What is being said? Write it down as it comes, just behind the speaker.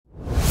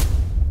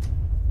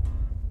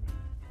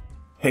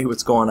Hey,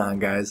 what's going on,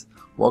 guys?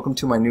 Welcome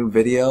to my new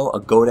video,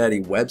 a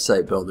GoDaddy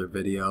website builder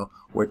video,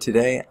 where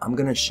today I'm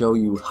going to show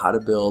you how to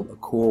build a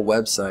cool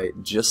website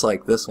just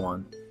like this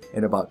one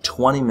in about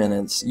 20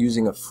 minutes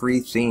using a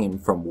free theme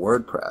from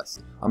WordPress.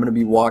 I'm going to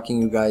be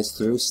walking you guys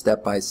through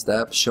step by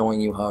step,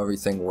 showing you how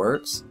everything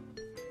works.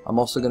 I'm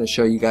also going to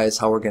show you guys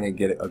how we're going to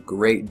get a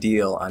great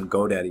deal on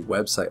GoDaddy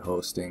website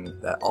hosting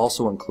that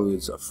also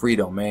includes a free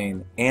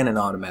domain and an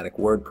automatic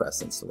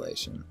WordPress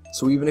installation.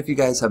 So even if you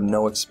guys have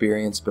no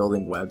experience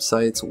building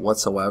websites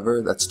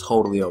whatsoever, that's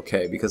totally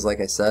okay, because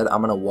like I said,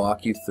 I'm going to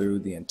walk you through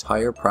the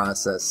entire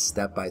process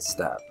step by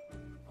step.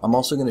 I'm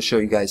also going to show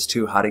you guys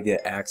too how to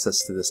get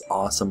access to this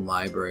awesome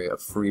library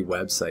of free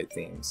website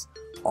themes,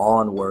 all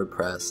on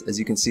WordPress. As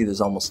you can see, there's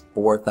almost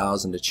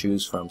 4,000 to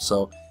choose from.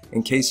 So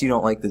in case you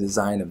don't like the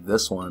design of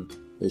this one,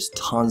 there's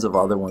tons of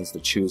other ones to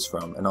choose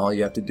from, and all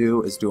you have to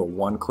do is do a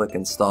one-click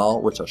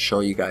install, which I'll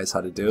show you guys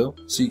how to do,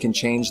 so you can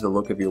change the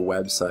look of your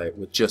website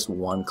with just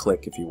one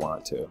click if you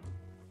want to.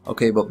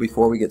 Okay, but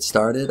before we get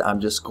started, I'm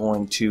just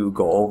going to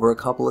go over a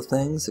couple of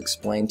things,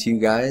 explain to you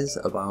guys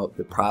about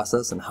the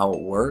process and how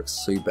it works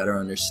so you better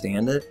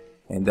understand it,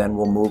 and then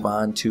we'll move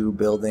on to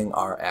building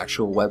our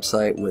actual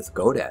website with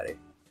GoDaddy.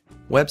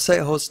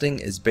 Website hosting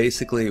is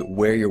basically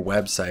where your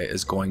website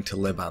is going to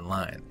live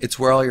online. It's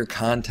where all your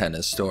content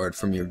is stored,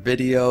 from your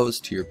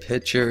videos to your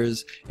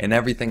pictures, and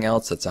everything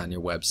else that's on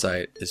your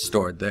website is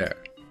stored there.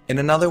 And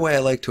another way I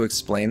like to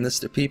explain this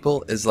to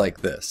people is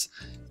like this.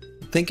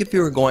 Think if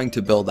you were going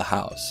to build a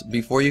house.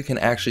 Before you can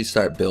actually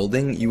start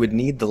building, you would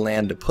need the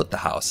land to put the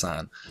house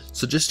on.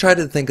 So just try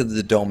to think of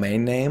the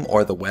domain name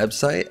or the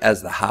website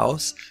as the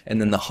house, and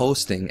then the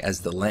hosting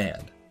as the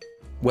land.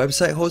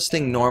 Website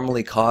hosting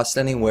normally costs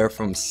anywhere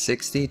from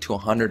 $60 to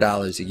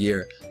 $100 a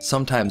year,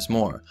 sometimes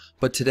more.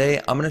 But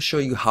today I'm going to show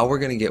you how we're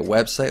going to get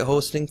website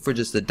hosting for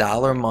just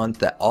 $1 a month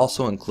that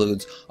also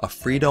includes a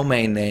free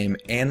domain name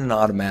and an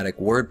automatic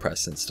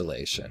WordPress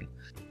installation.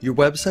 Your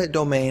website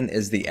domain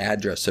is the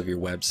address of your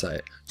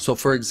website. So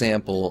for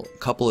example, a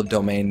couple of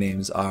domain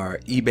names are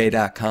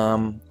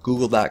ebay.com,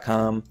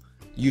 google.com,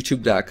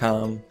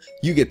 youtube.com.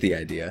 You get the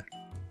idea.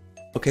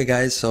 Okay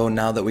guys, so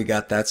now that we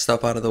got that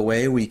stuff out of the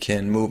way, we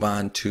can move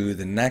on to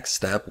the next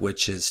step,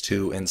 which is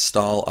to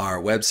install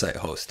our website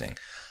hosting.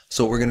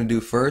 So what we're going to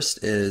do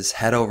first is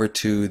head over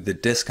to the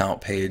discount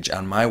page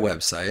on my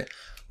website,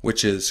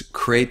 which is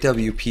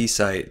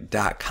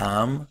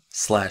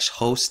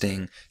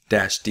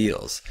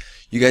createwpsite.com/hosting-deals.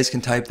 You guys can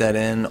type that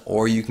in,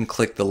 or you can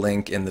click the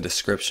link in the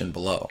description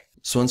below.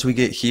 So once we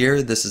get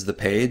here, this is the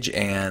page,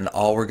 and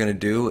all we're going to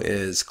do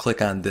is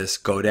click on this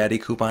GoDaddy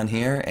coupon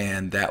here,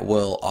 and that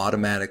will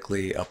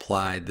automatically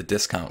apply the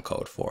discount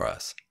code for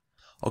us.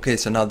 Okay,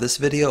 so now this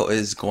video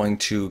is going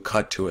to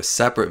cut to a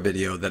separate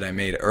video that I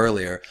made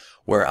earlier,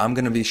 where I'm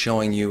going to be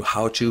showing you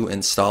how to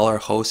install our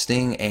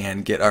hosting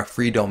and get our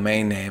free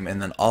domain name,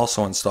 and then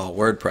also install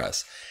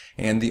WordPress.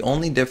 And the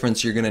only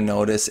difference you're going to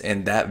notice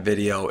in that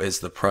video is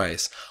the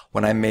price.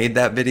 When I made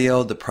that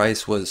video, the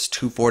price was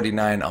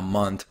 $249 a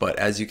month, but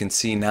as you can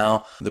see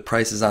now, the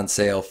price is on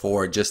sale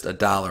for just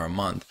 $1 a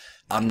month.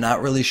 I'm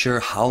not really sure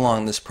how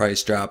long this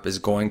price drop is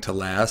going to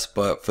last,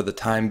 but for the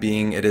time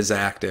being it is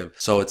active,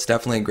 so it's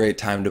definitely a great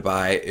time to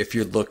buy if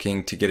you're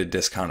looking to get a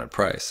discounted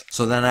price.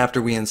 So then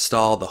after we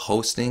install the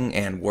hosting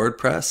and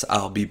WordPress,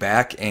 I'll be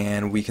back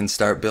and we can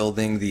start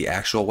building the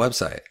actual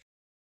website.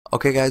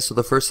 Okay guys, so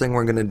the first thing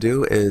we're going to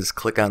do is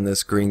click on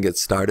this green Get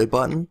Started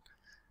button.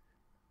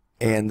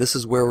 And this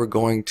is where we're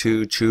going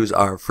to choose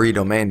our free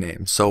domain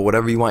name. So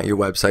whatever you want your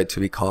website to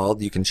be called,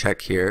 you can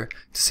check here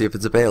to see if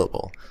it's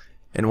available.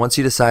 And once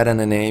you decide on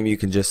a name, you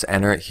can just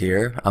enter it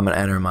here. I'm going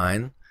to enter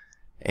mine.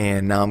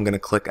 And now I'm going to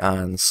click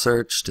on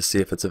search to see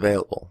if it's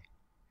available.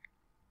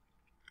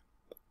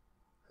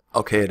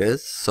 Okay, it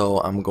is. So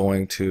I'm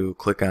going to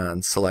click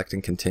on select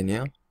and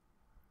continue.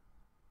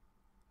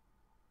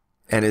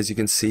 And as you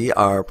can see,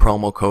 our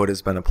promo code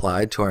has been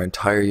applied to our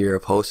entire year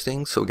of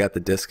hosting. So we got the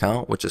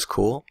discount, which is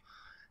cool.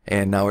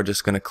 And now we're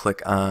just going to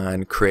click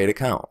on create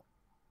account.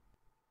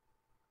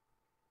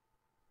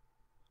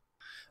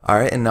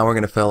 Alright, and now we're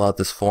going to fill out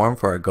this form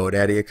for our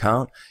GoDaddy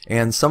account,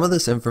 and some of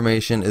this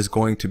information is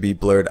going to be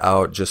blurred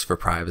out just for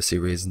privacy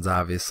reasons,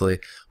 obviously,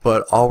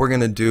 but all we're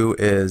going to do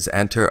is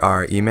enter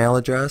our email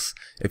address.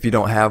 If you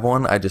don't have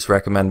one, I just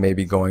recommend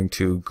maybe going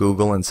to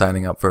Google and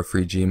signing up for a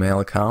free Gmail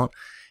account,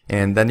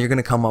 and then you're going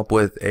to come up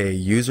with a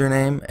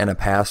username and a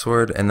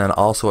password, and then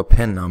also a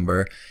PIN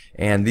number.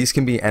 And these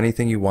can be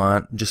anything you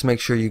want. Just make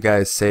sure you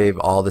guys save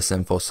all this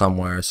info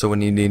somewhere, so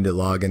when you need to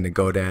log into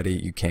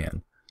GoDaddy, you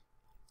can.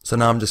 So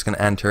now I'm just going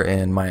to enter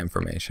in my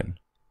information.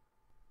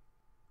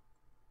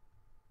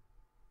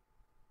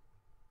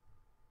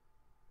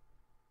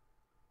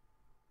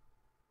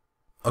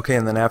 Okay,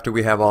 and then after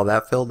we have all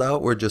that filled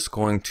out, we're just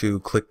going to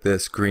click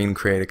this green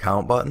Create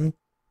Account button.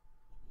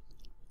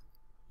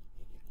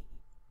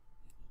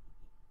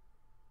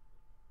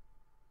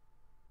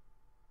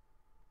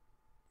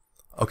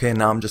 Okay,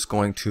 now I'm just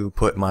going to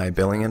put my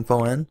billing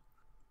info in.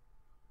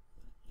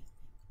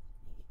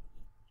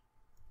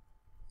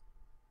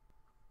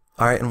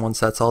 Alright, and once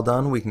that's all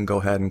done, we can go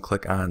ahead and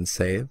click on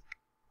Save.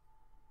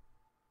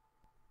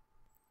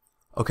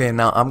 Okay,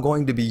 now I'm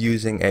going to be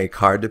using a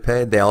card to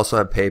pay. They also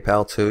have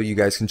PayPal too. You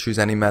guys can choose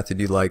any method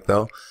you like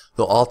though.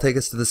 They'll all take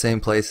us to the same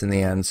place in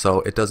the end,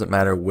 so it doesn't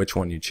matter which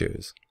one you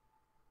choose.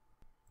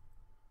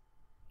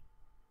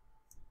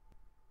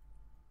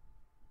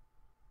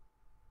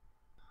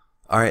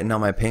 Alright, now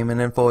my payment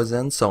info is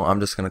in, so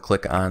I'm just going to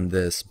click on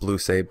this blue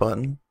Save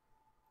button.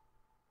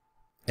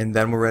 And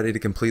then we're ready to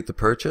complete the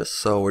purchase,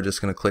 so we're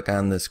just going to click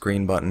on this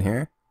green button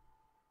here.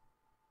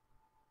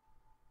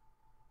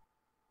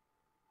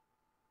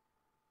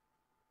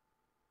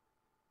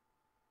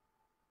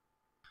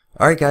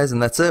 Alright guys,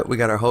 and that's it. We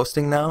got our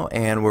hosting now,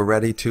 and we're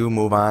ready to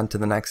move on to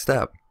the next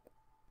step.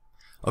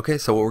 Okay,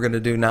 so what we're going to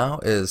do now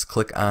is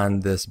click on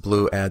this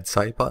blue Add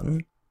Site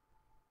button.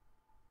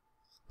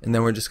 And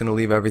then we're just going to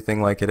leave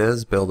everything like it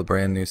is, build a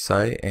brand new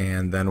site,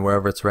 and then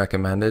wherever it's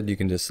recommended, you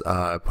can just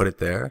put it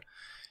there.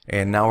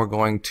 And now we're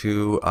going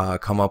to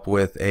come up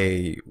with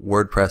a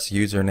WordPress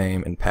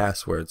username and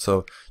password.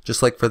 So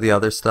just like for the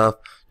other stuff,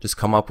 just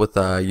come up with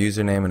a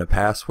username and a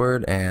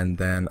password, and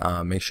then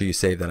make sure you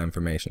save that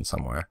information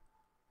somewhere.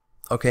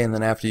 Okay, and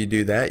then after you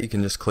do that, you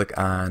can just click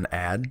on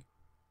Add.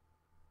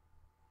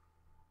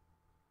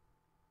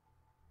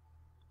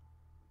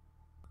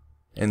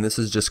 And this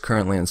is just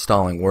currently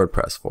installing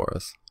WordPress for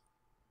us.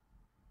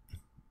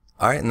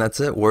 Alright, and that's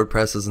it.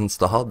 WordPress is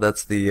installed.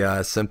 That's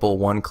the simple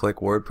one-click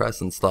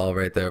WordPress install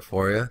right there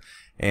for you.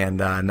 And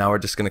now we're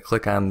just going to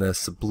click on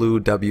this blue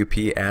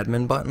WP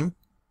admin button.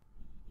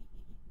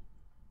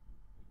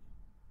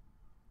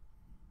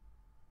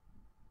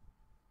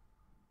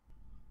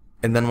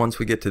 And then once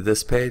we get to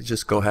this page,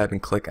 just go ahead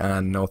and click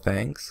on No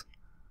Thanks.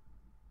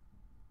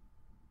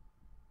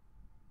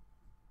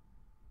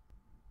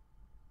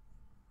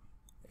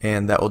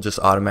 And that will just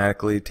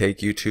automatically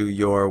take you to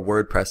your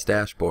WordPress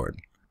dashboard.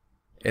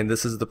 And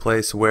this is the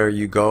place where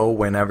you go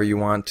whenever you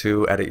want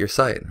to edit your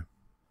site.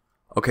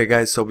 Okay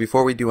guys, so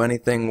before we do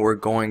anything, we're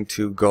going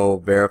to go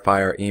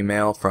verify our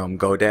email from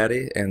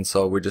GoDaddy. And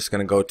so we're just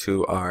going to go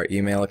to our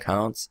email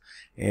accounts,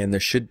 and there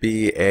should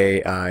be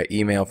a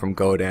email from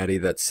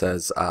GoDaddy that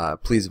says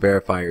please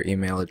verify your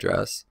email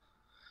address.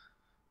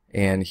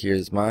 And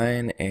here's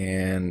mine,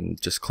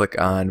 and just click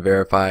on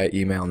verify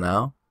email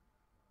now.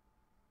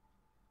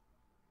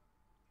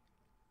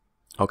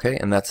 Okay,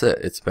 and that's it.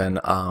 It's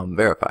been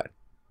verified.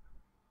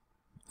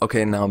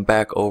 Okay, now I'm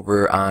back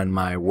over on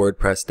my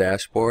WordPress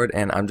dashboard,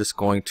 and I'm just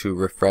going to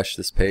refresh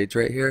this page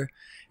right here.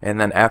 And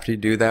then after you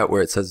do that,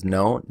 where it says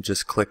no,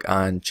 just click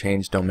on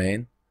change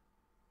domain.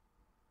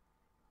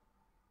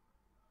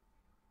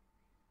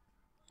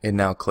 And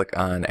now click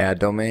on add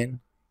domain.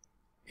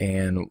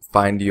 And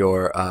find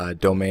your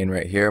domain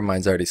right here.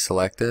 Mine's already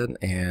selected,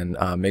 and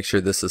make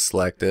sure this is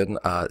selected.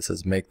 It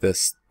says make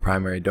this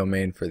primary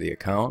domain for the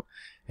account.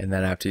 And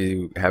then after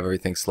you have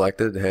everything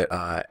selected, hit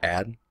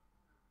add.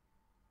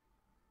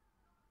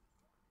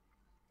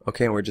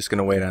 Okay, and we're just going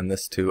to wait on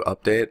this to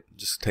update.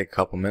 Just take a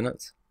couple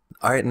minutes.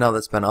 Alright, now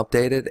that's been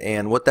updated,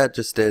 and what that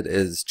just did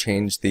is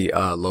change the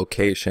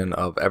location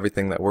of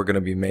everything that we're going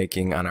to be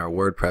making on our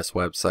WordPress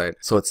website.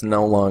 So it's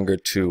no longer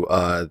to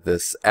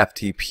this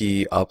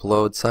FTP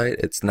upload site.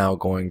 It's now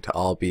going to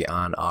all be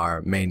on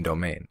our main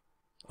domain.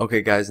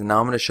 Okay guys, and now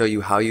I'm going to show you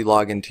how you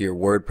log into your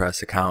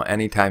WordPress account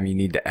anytime you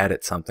need to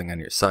edit something on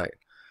your site.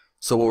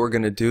 So what we're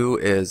going to do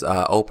is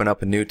open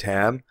up a new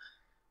tab.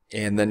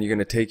 And then you're going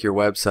to take your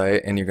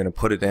website and you're going to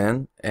put it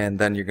in, and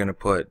then you're going to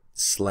put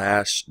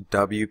 /wp-admin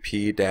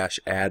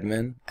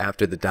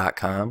after the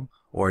 .com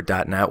or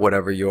 .net,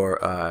 whatever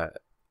your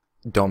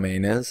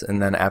domain is.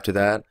 And then after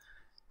that,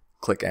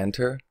 click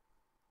enter.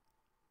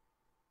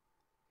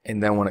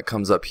 And then when it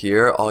comes up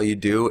here, all you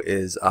do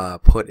is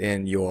put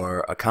in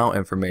your account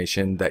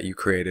information that you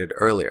created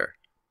earlier.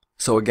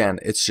 So again,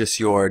 it's just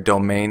your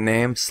domain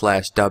name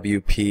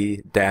 /wp-admin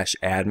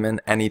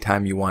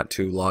anytime you want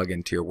to log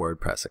into your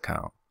WordPress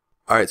account.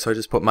 Alright, so I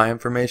just put my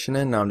information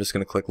in. Now I'm just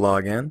going to click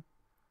login.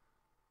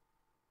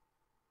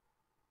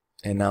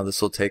 And now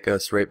this will take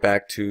us right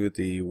back to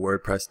the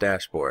WordPress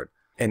dashboard.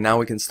 And now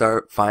we can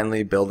start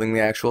finally building the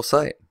actual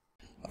site.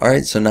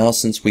 Alright, so now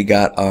since we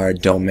got our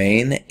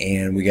domain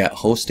and we got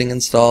hosting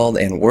installed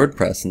and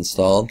WordPress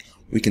installed,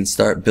 we can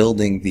start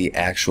building the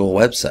actual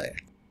website.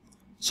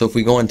 So if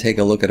we go and take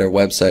a look at our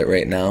website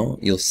right now,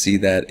 you'll see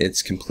that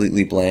it's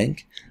completely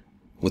blank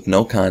with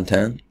no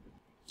content.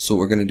 So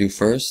what we're going to do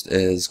first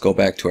is go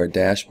back to our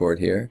dashboard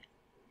here,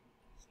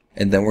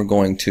 and then we're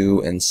going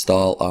to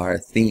install our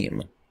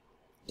theme.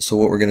 So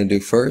what we're going to do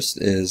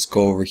first is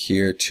go over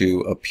here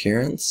to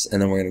Appearance,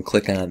 and then we're going to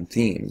click on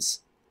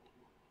Themes.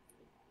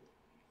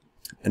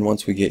 And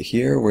once we get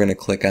here, we're going to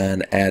click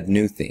on Add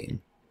New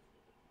Theme.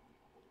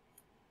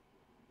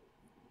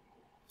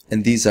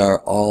 And these are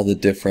all the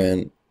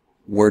different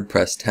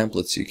WordPress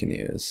templates you can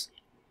use.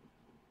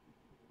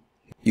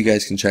 You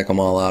guys can check them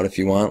all out if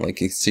you want. Like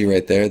you can see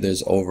right there,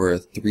 there's over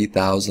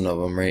 3,000 of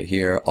them right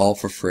here, all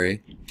for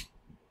free.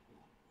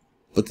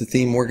 But the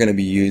theme we're going to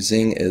be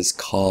using is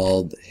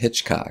called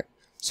Hitchcock.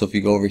 So if you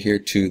go over here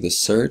to the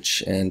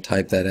search and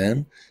type that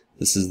in,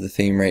 This is the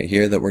theme right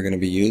here that we're going to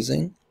be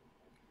using.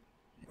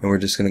 And we're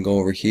just going to go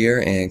over here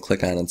and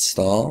click on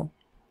install.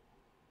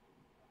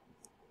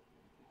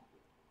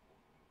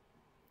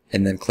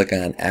 And then click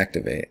on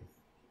activate.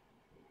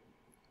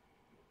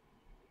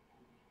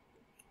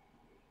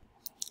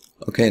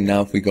 Okay, now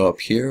if we go up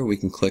here, we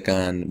can click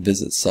on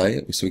visit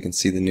site so we can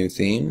see the new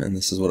theme, and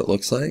this is what it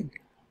looks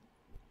like.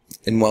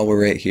 And while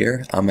we're right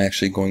here, I'm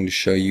actually going to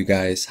show you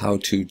guys how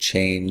to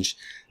change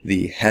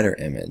the header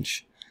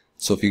image.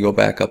 So if you go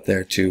back up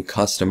there to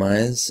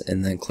customize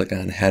and then click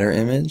on header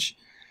image,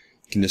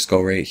 you can just go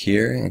right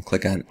here and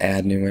click on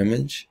add new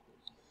image.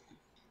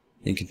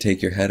 You can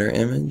take your header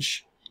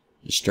image,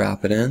 just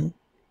drop it in,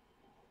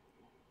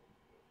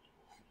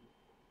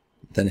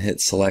 then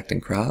hit select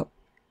and crop.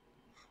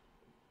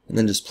 And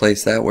then just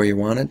place that where you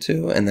want it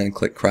to, and then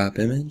click crop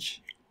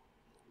image.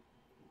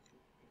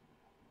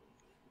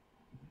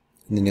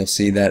 And then you'll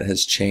see that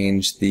has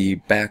changed the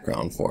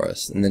background for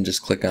us. And then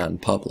just click on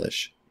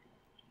publish.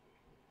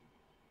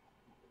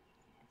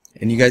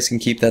 And you guys can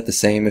keep that the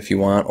same if you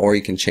want, or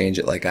you can change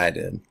it like I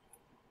did.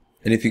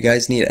 And if you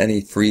guys need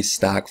any free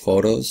stock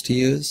photos to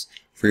use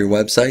for your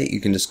website, you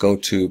can just go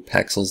to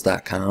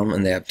pexels.com,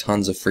 and they have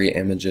tons of free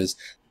images.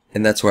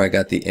 And that's where I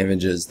got the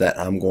images that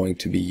I'm going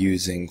to be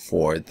using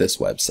for this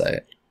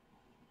website.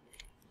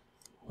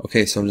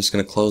 Okay, so I'm just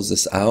going to close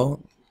this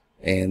out,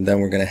 and then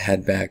we're going to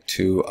head back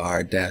to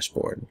our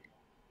dashboard.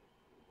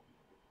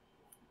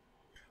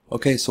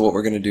 Okay, so what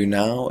we're going to do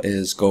now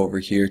is go over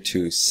here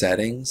to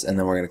settings, and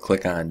then we're going to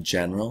click on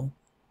general.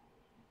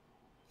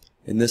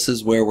 And this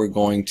is where we're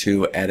going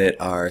to edit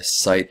our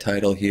site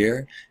title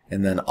here,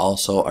 and then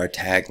also our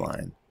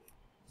tagline.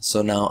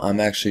 So now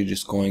I'm actually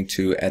just going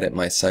to edit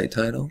my site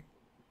title.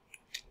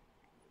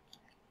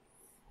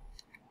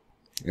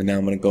 And now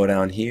I'm going to go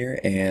down here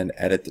and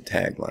edit the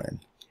tagline.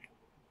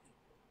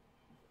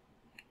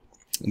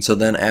 And so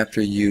then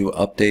after you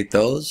update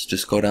those,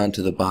 just go down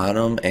to the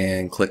bottom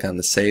and click on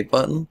the save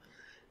button.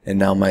 And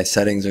now my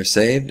settings are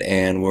saved,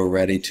 and we're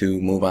ready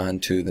to move on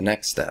to the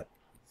next step.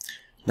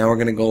 Now we're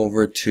going to go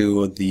over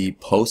to the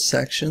post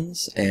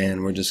sections,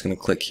 and we're just going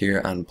to click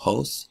here on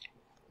posts.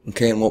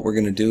 Okay, and what we're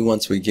going to do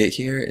once we get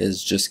here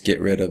is just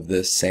get rid of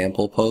this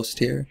sample post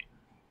here.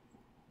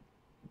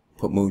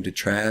 Put move to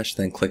trash,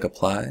 then click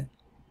apply.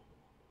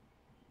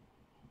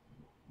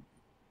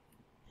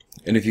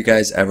 And if you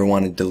guys ever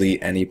want to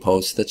delete any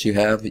posts that you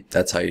have,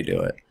 that's how you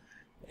do it.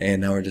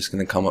 And now we're just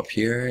going to come up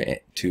here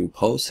to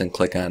post and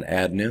click on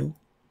add new.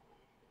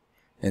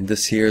 And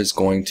this here is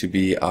going to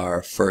be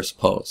our first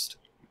post.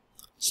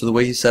 So the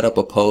way you set up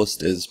a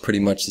post is pretty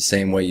much the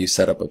same way you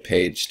set up a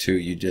page too.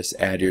 You just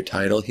add your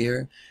title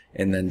here,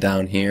 and then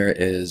down here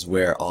is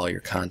where all your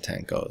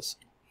content goes.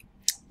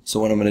 So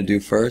what I'm going to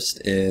do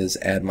first is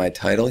add my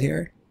title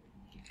here.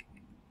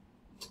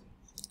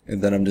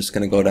 And then I'm just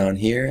going to go down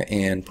here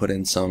and put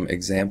in some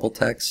example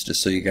text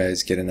just so you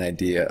guys get an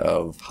idea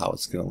of how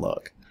it's going to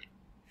look.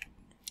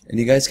 And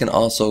you guys can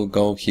also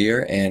go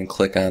here and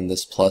click on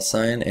this plus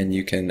sign, and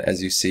you can,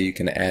 as you see, you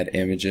can add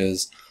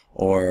images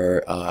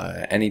or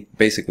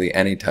basically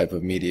any type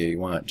of media you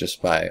want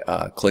just by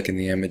clicking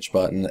the image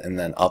button and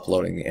then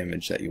uploading the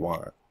image that you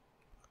want.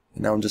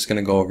 And now I'm just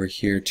going to go over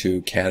here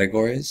to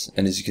categories,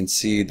 and as you can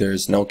see,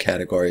 there's no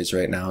categories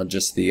right now,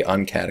 just the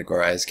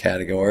uncategorized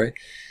category.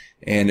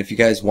 And if you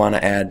guys want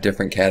to add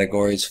different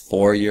categories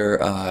for your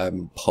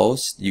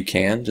post, you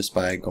can just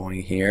by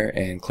going here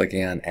and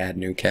clicking on add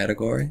new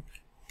category.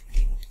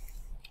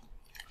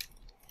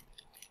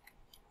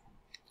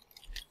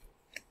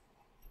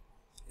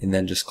 And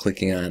then just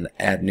clicking on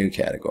add new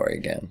category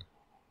again.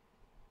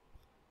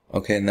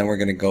 Okay, and then we're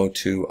going to go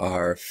to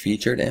our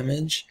featured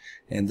image,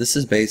 and this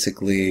is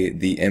basically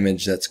the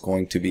image that's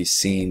going to be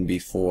seen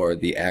before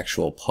the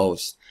actual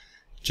post,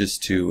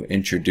 just to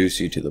introduce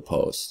you to the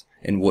post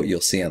and what you'll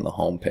see on the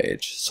home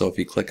page. So if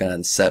you click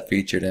on set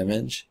featured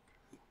image,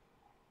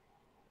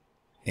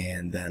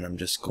 and then I'm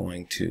just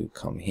going to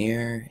come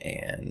here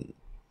and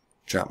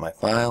drop my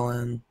file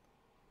in,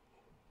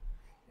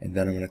 and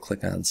then I'm going to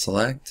click on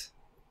select.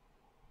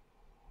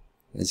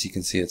 As you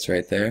can see, it's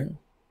right there.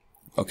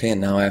 Okay,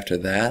 and now after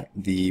that,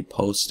 the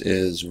post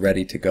is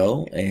ready to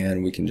go,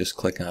 and we can just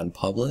click on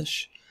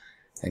publish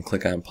and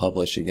click on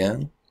publish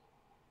again.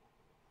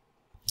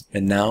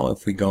 And now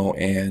if we go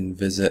and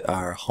visit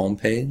our home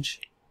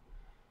page,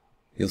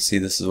 you'll see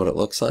this is what it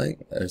looks like.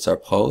 There's our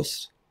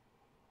post,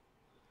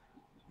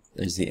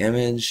 there's the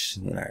image,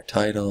 and our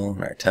title,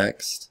 and our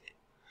text.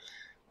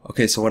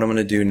 Okay, so what I'm going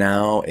to do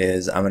now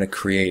is I'm going to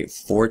create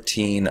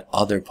 14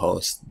 other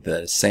posts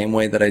the same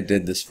way that I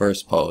did this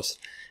first post.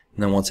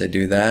 And then once I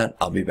do that,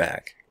 I'll be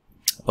back.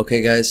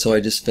 Okay guys, so I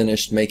just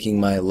finished making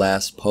my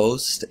last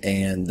post,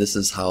 and this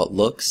is how it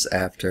looks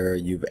after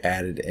you've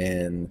added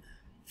in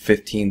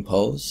 15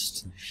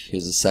 posts.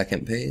 Here's the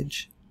second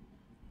page.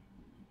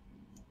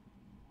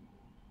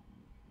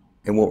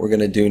 And what we're going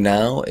to do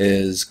now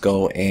is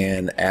go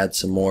and add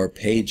some more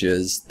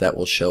pages that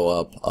will show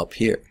up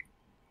here.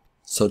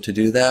 So to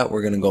do that,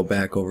 we're going to go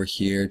back over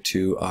here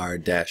to our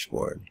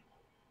dashboard.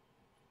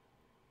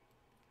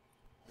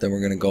 Then we're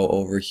going to go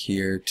over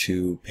here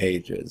to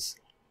Pages.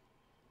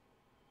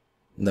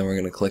 And then we're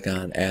going to click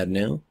on Add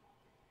New.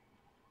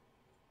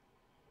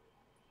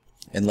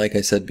 And like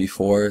I said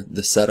before,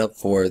 the setup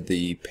for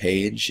the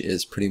page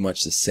is pretty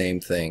much the same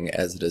thing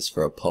as it is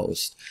for a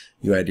post.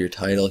 You add your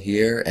title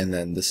here, and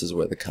then this is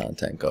where the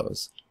content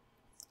goes.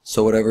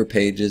 So whatever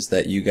pages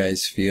that you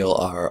guys feel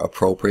are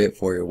appropriate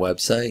for your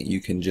website,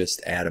 you can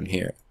just add them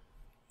here.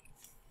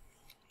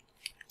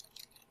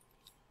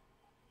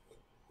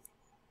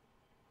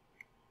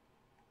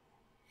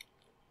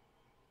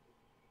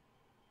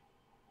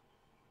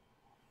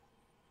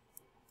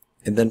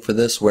 And then for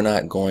this, we're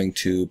not going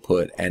to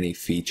put any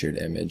featured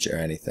image or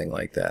anything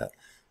like that.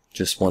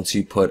 Just once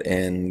you put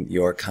in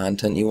your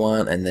content you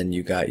want and then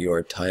you got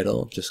your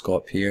title, just go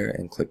up here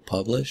and click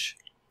Publish.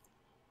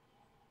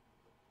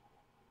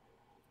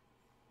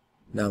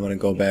 Now I'm going to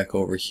go back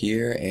over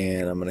here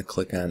and I'm going to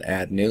click on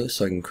Add New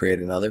so I can create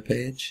another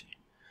page.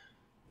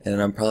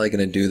 And I'm probably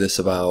going to do this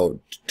about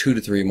 2 to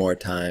 3 more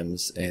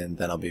times and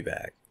then I'll be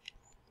back.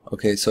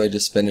 Okay, so I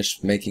just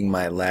finished making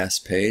my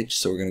last page,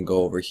 so we're going to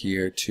go over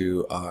here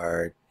to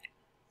our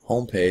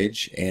home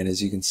page, and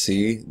as you can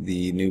see,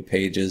 the new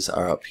pages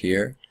are up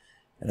here.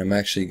 And I'm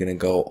actually going to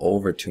go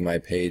over to my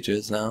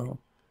pages now,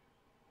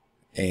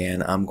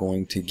 and I'm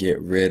going to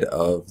get rid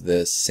of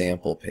this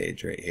sample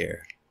page right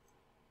here.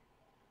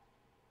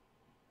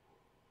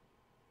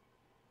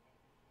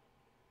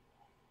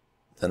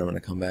 Then I'm going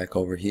to come back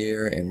over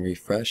here and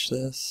refresh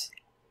this.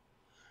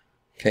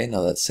 Okay,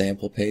 now that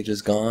sample page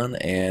is gone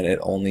and it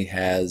only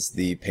has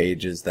the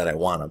pages that I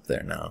want up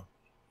there now.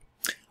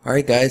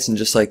 Alright guys, and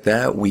just like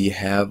that we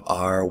have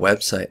our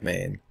website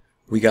made.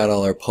 We got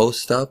all our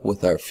posts up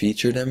with our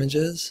featured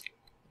images,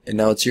 and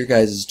now it's your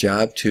guys'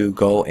 job to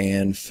go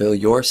and fill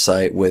your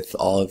site with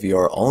all of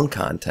your own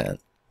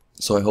content.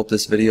 So I hope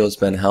this video has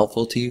been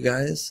helpful to you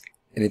guys,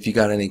 and if you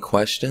got any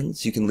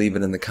questions you can leave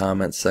it in the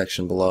comments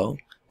section below.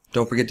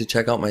 Don't forget to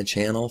check out my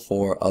channel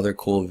for other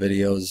cool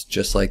videos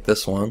just like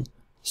this one.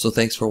 So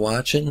thanks for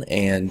watching,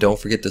 and don't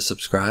forget to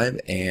subscribe,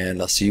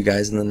 and I'll see you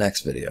guys in the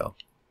next video.